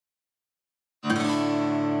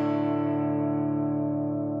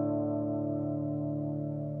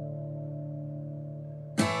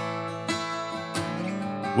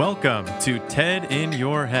Welcome to TED in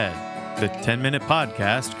Your Head, the 10-minute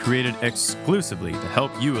podcast created exclusively to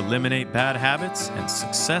help you eliminate bad habits and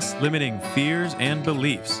success-limiting fears and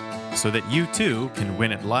beliefs so that you too can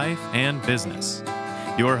win at life and business.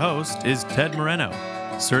 Your host is Ted Moreno,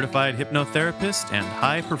 certified hypnotherapist and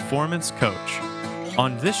high-performance coach.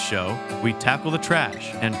 On this show, we tackle the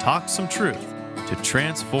trash and talk some truth to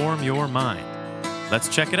transform your mind. Let's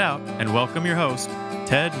check it out and welcome your host,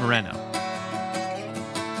 Ted Moreno.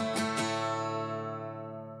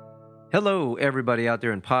 Hello, everybody out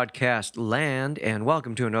there in podcast land, and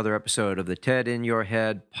welcome to another episode of the TED in Your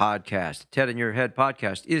Head podcast. The TED in Your Head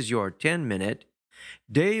podcast is your 10-minute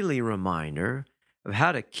daily reminder of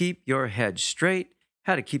how to keep your head straight,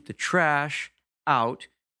 how to keep the trash out,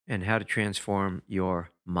 and how to transform your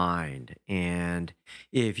mind. And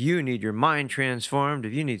if you need your mind transformed,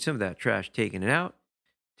 if you need some of that trash taken out,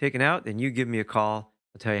 then you give me a call.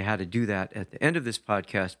 I'll tell you how to do that at the end of this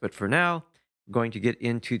podcast. But for now, I'm going to get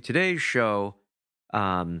into today's show,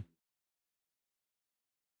 From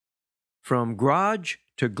Garage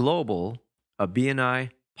to Global, a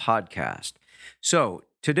BNI podcast. So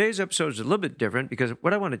today's episode is a little bit different because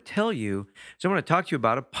what I want to tell you is I want to talk to you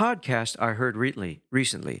about a podcast I heard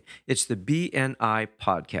recently. It's the BNI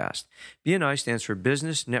podcast. BNI stands for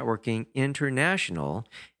Business Networking International,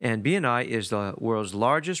 and BNI is the world's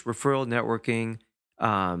largest referral networking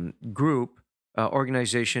group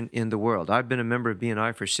organization in the world. I've been a member of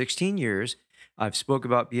BNI for 16 years. I've spoke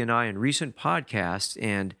about BNI in recent podcasts,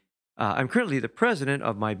 and I'm currently the president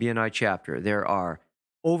of my BNI chapter. There are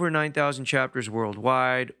over 9,000 chapters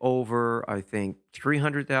worldwide, over, I think,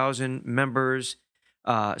 300,000 members.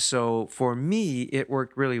 So for me, it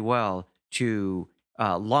worked really well to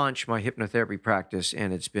launch my hypnotherapy practice,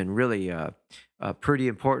 and it's been really a pretty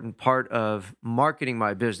important part of marketing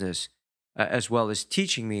my business, as well as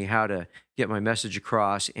teaching me how to get my message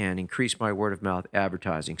across and increase my word-of-mouth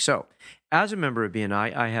advertising. So as a member of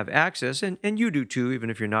BNI, I have access, and you do too, even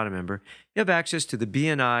if you're not a member, you have access to the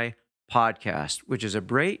BNI podcast, which is a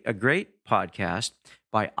great podcast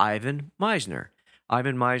by Ivan Misner.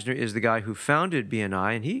 Ivan Misner is the guy who founded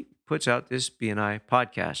BNI, and he puts out this BNI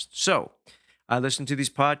podcast. So I listen to these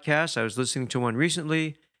podcasts. I was listening to one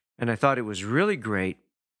recently, and I thought it was really great.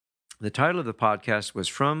 The title of the podcast was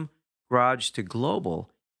From Garage to Global,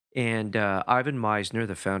 and Ivan Misner,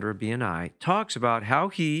 the founder of BNI, talks about how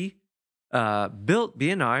he built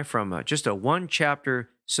BNI from just a one-chapter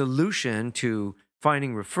solution to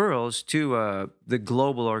finding referrals to the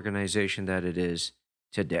global organization that it is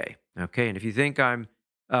today. Okay, and if you think I'm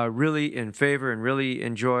really in favor and really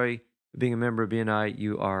enjoy being a member of BNI,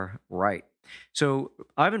 you are right. So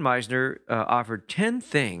Ivan Misner offered 10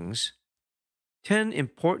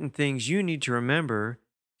 important things you need to remember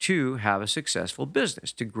to have a successful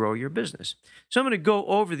business, to grow your business. So I'm going to go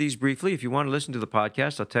over these briefly. If you want to listen to the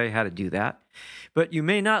podcast, I'll tell you how to do that. But you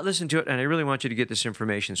may not listen to it, and I really want you to get this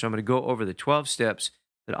information. So I'm going to go over the 12 steps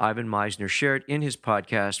that Ivan Misner shared in his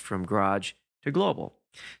podcast, From Garage to Global.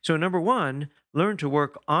 So number one, learn to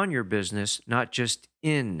work on your business, not just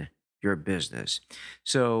in your business.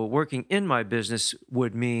 So working in my business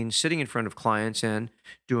would mean sitting in front of clients and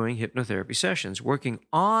doing hypnotherapy sessions. Working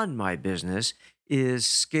on my business is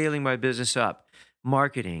scaling my business up,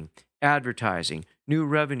 marketing, advertising, new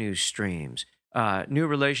revenue streams, new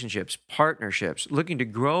relationships, partnerships, looking to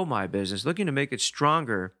grow my business, looking to make it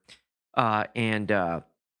stronger and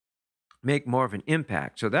make more of an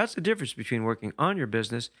impact. So that's the difference between working on your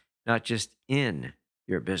business, not just in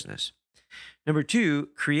your business. Number two,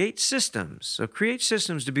 create systems. So create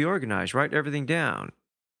systems to be organized, write everything down.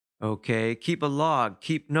 Okay, keep a log,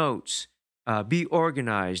 keep notes. Be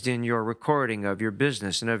organized in your recording of your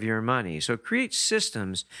business and of your money. So create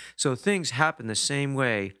systems so things happen the same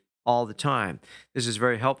way all the time. This is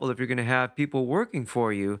very helpful if you're going to have people working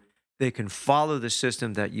for you. They can follow the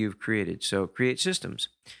system that you've created. So create systems.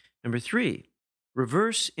 Number three,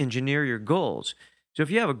 reverse engineer your goals. So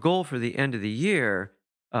if you have a goal for the end of the year,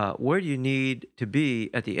 where do you need to be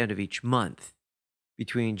at the end of each month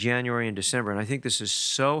between January and December? And I think this is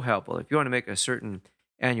so helpful. If you want to make a certain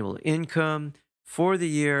annual income for the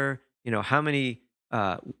year,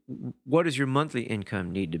 what does your monthly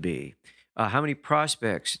income need to be? How many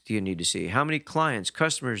prospects do you need to see? How many clients,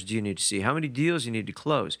 customers do you need to see? How many deals you need to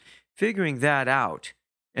close? Figuring that out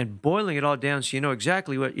and boiling it all down so you know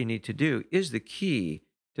exactly what you need to do is the key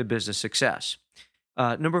to business success.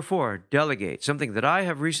 Number four, delegate, something that I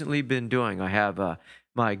have recently been doing. I have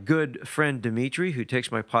my good friend Dimitri, who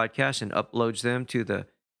takes my podcast and uploads them to the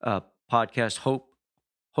podcast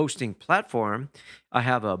hosting platform. I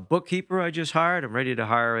have a bookkeeper I just hired. I'm ready to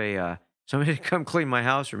hire a somebody to come clean my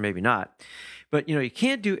house, or maybe not. But you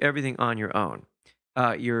can't do everything on your own.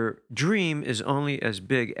 Your dream is only as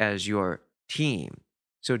big as your team.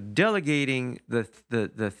 So delegating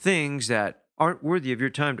the things that aren't worthy of your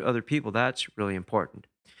time to other people, that's really important.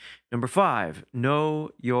 Number 5,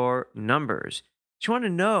 know your numbers. You want to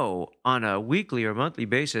know on a weekly or monthly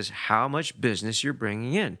basis how much business you're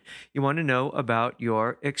bringing in. You want to know about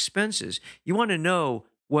your expenses. You want to know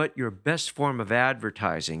what your best form of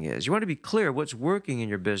advertising is. You want to be clear what's working in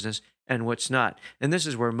your business and what's not. And this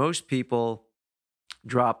is where most people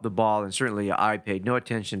drop the ball, and certainly I paid no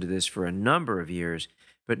attention to this for a number of years.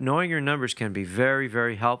 But knowing your numbers can be very,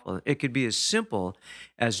 very helpful. It could be as simple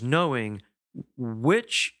as knowing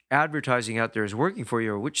which advertising out there is working for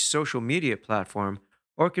you or which social media platform,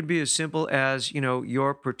 or it could be as simple as,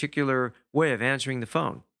 your particular way of answering the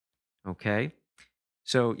phone. Okay?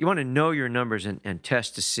 So you want to know your numbers and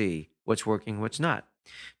test to see what's working, what's not.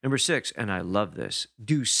 Number 6, and I love this,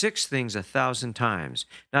 do 6 things 1,000 times,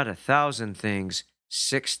 not 1,000 things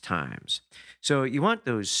 6 times. So you want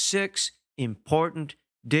those 6 important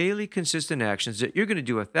daily consistent actions that you're going to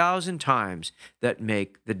do 1,000 times that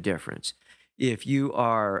make the difference. If you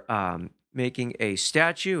are making a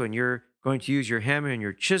statue and you're going to use your hammer and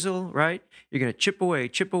your chisel, right? You're going to chip away,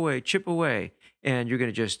 chip away, chip away, and you're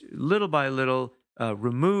going to just little by little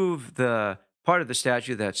remove the part of the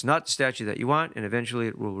statue that's not the statue that you want, and eventually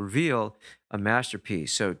it will reveal a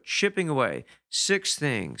masterpiece. So chipping away, 6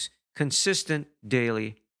 things, consistent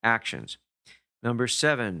daily actions. Number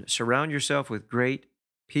 7, surround yourself with great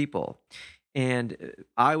people. And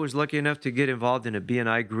I was lucky enough to get involved in a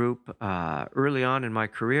BNI group early on in my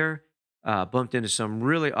career, bumped into some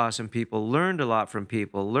really awesome people, learned a lot from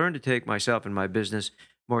people, learned to take myself and my business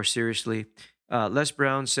more seriously. Les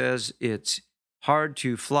Brown says it's hard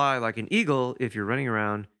to fly like an eagle if you're running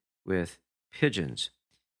around with pigeons.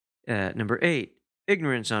 Number 8,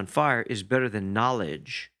 ignorance on fire is better than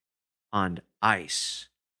knowledge on ice.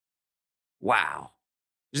 Wow.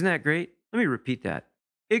 Isn't that great? Let me repeat that.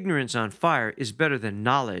 Ignorance on fire is better than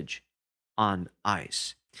knowledge on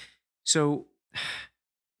ice. So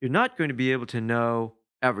you're not going to be able to know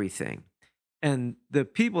everything. And the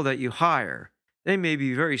people that you hire, they may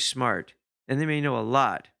be very smart and they may know a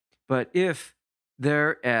lot. But if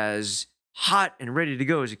they're as hot and ready to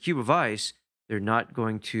go as a cube of ice, they're not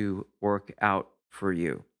going to work out for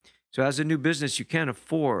you. So as a new business, you can't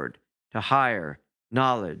afford to hire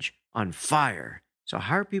knowledge on fire. So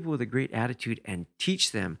hire people with a great attitude and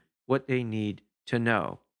teach them what they need to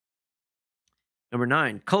know. Number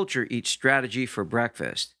 9, culture eats strategy for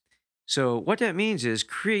breakfast. So what that means is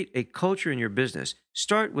create a culture in your business.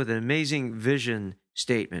 Start with an amazing vision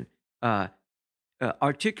statement.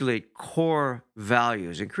 Articulate core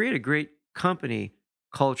values and create a great company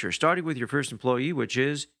culture, starting with your first employee, which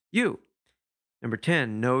is you. Number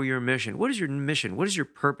 10, know your mission. What is your mission? What is your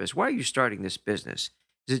purpose? Why are you starting this business?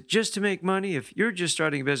 Is it just to make money? If you're just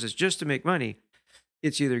starting a business just to make money,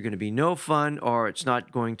 it's either going to be no fun or it's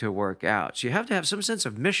not going to work out. So you have to have some sense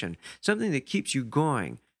of mission, something that keeps you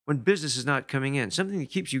going when business is not coming in, something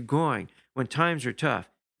that keeps you going when times are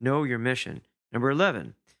tough. Know your mission. Number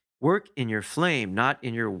 11, work in your flame, not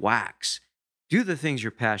in your wax. Do the things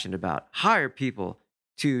you're passionate about. Hire people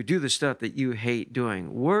to do the stuff that you hate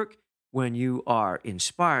doing. Work when you are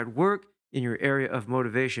inspired. Work in your area of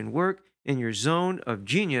motivation. Work in your zone of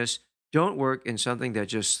genius. Don't work in something that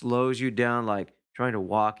just slows you down, like trying to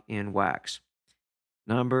walk in wax.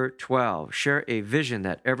 Number 12, share a vision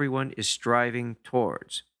that everyone is striving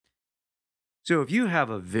towards. So if you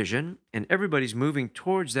have a vision and everybody's moving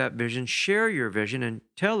towards that vision, share your vision and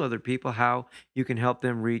tell other people how you can help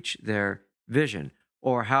them reach their vision,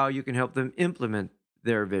 or how you can help them implement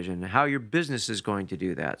their vision, how your business is going to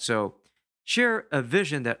do that. So share a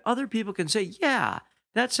vision that other people can say, yeah,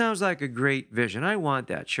 that sounds like a great vision. I want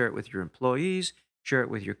that. Share it with your employees, share it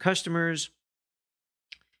with your customers,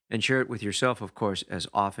 and share it with yourself, of course, as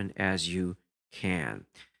often as you can.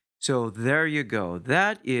 So there you go.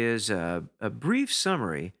 That is a brief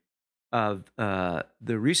summary of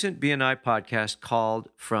the recent BNI podcast called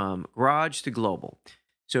From Garage to Global.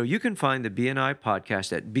 So you can find the BNI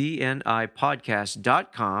podcast at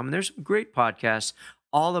bnipodcast.com. There's some great podcasts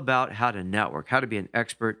all about how to network, how to be an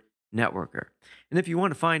expert networker. And if you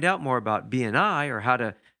want to find out more about BNI or how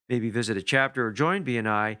to maybe visit a chapter or join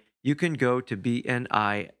BNI, you can go to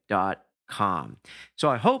bni.com. So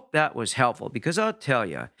I hope that was helpful, because I'll tell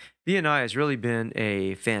you, BNI has really been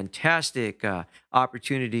a fantastic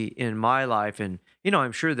opportunity in my life. And,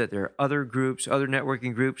 I'm sure that there are other groups, other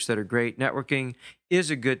networking groups that are great. Networking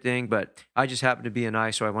is a good thing, but I just happen to be in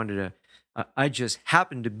BNI, so I just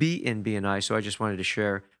happened to be in BNI, so I just wanted to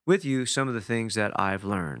share with you some of the things that I've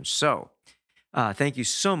learned. So, thank you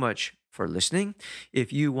so much for listening.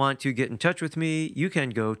 If you want to get in touch with me, you can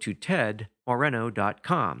go to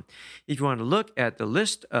tedmoreno.com. If you want to look at the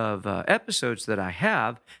list of episodes that I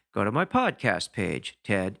have, go to my podcast page,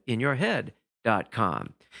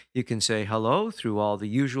 tedinyourhead.com. You can say hello through all the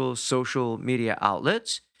usual social media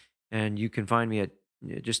outlets, and you can find me at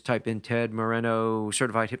just type in Ted Moreno,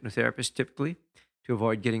 certified hypnotherapist, typically, to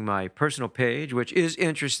avoid getting my personal page, which is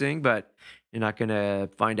interesting, but you're not going to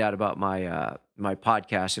find out about my my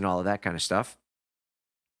podcast and all of that kind of stuff.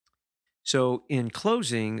 So, in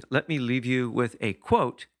closing, let me leave you with a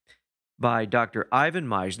quote by Dr. Ivan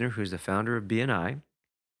Misner, who's the founder of BNI.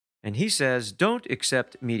 And he says, "Don't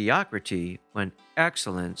accept mediocrity when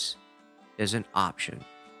excellence is an option.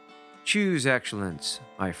 Choose excellence,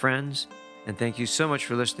 my friends." And thank you so much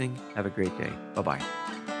for listening. Have a great day. Bye-bye.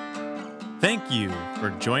 Thank you for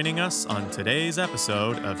joining us on today's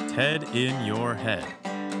episode of TED in Your Head.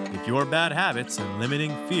 If your bad habits and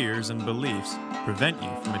limiting fears and beliefs prevent you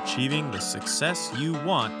from achieving the success you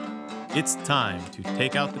want, it's time to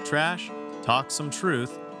take out the trash, talk some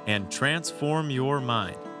truth, and transform your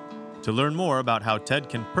mind. To learn more about how TED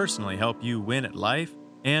can personally help you win at life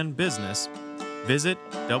and business, visit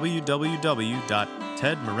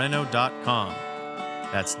www.tedmoreno.com.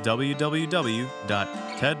 That's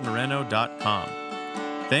www.tedmoreno.com.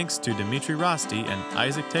 Thanks to Dimitri Rosti and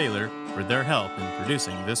Isaac Taylor for their help in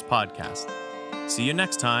producing this podcast. See you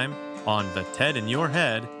next time on the TED in Your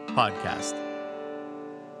Head podcast.